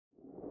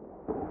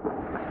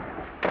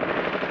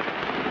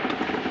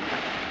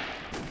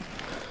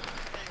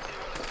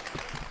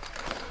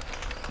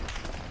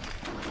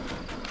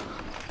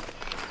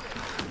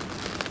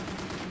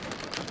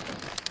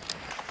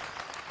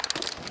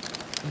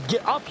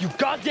Get up, you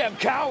goddamn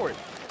coward!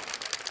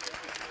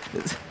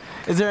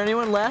 Is there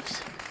anyone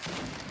left?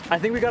 I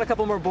think we got a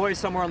couple more boys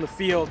somewhere on the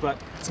field, but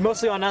it's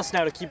mostly on us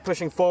now to keep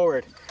pushing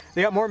forward.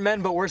 They got more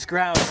men but worse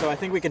ground, so I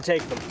think we can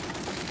take them.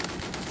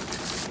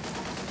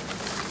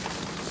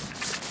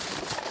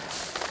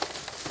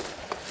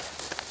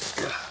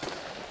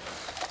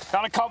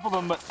 Got a couple of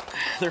them, but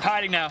they're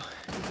hiding now.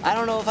 I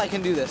don't know if I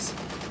can do this.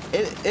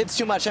 It's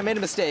too much. I made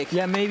a mistake.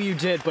 Yeah, maybe you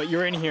did, but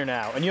you're in here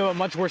now, and you have a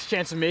much worse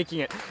chance of making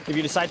it if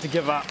you decide to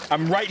give up.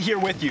 I'm right here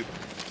with you.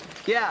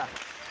 Yeah,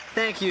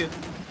 thank you.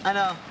 I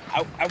know.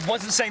 I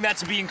wasn't saying that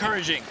to be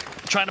encouraging.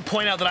 I'm trying to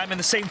point out that I'm in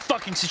the same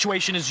fucking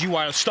situation as you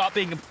are. Stop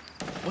being a...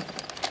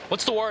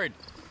 What's the word?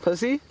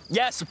 Pussy?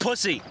 Yes, a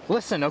pussy.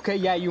 Listen, okay,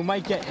 yeah, you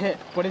might get hit,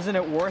 but isn't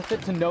it worth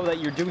it to know that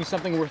you're doing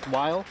something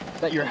worthwhile?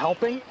 That you're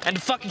helping? And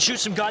to fucking shoot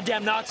some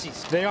goddamn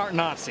Nazis. They aren't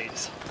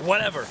Nazis.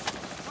 Whatever.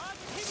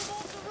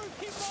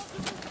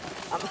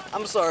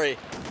 I'm sorry.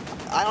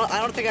 I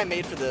don't think I'm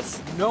made for this.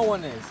 No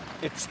one is.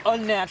 It's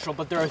unnatural,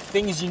 but there are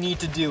things you need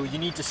to do. You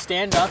need to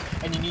stand up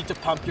and you need to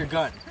pump your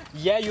gun.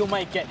 Yeah, you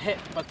might get hit,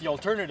 but the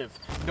alternative,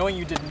 knowing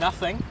you did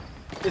nothing,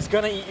 is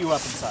gonna eat you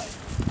up inside.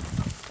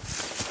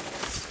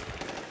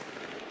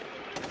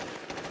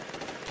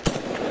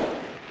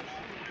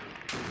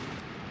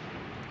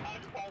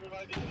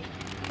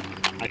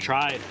 I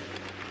tried.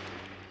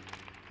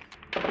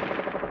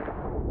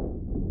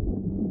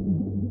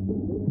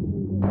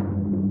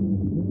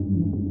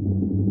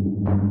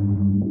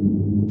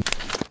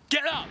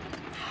 Get up!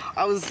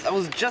 I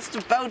was just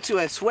about to,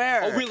 I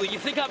swear. Oh really? You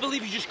think I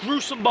believe you just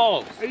grew some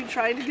balls? Are you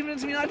trying to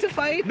convince me not to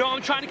fight? No,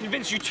 I'm trying to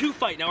convince you to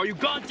fight now. Are you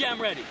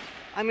goddamn ready?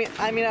 I mean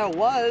I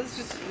was.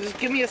 Just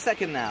give me a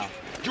second now.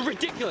 You're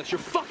ridiculous. You're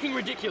fucking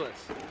ridiculous.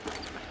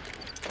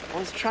 I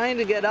was trying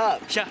to get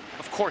up. Yeah,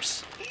 of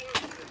course.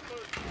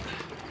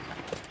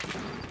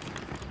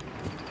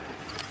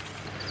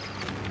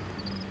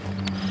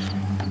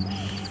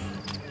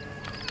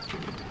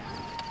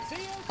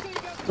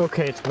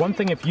 Okay, it's one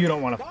thing if you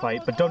don't want to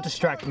fight, but don't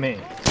distract me.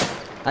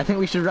 I think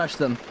we should rush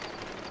them.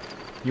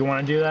 You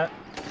want to do that?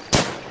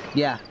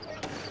 Yeah.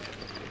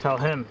 Tell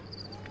him.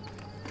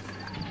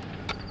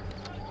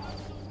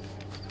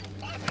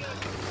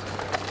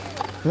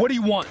 What do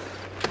you want?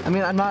 I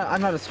mean, I'm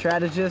not a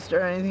strategist or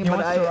anything, He but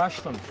wants to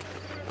rush them.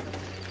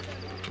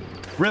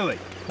 Really?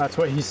 That's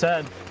what he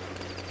said.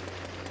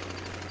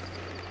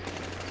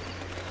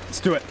 Let's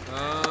do it.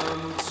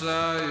 I'm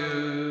tired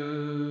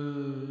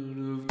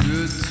of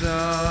good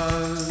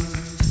times.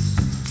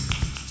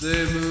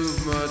 They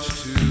move much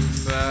too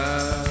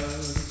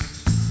fast.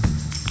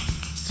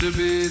 To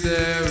be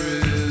there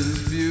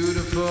is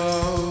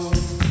beautiful,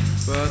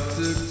 but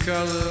the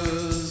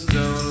colors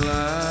don't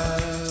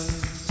last.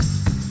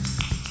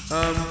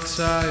 I'm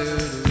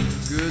tired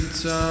of good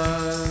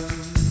times.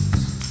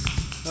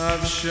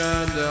 I've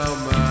shined out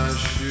my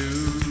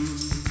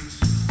shoes.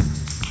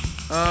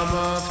 I'm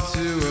off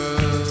to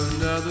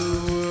another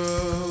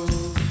world.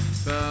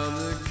 Found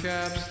the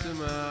caps to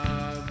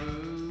my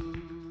boots.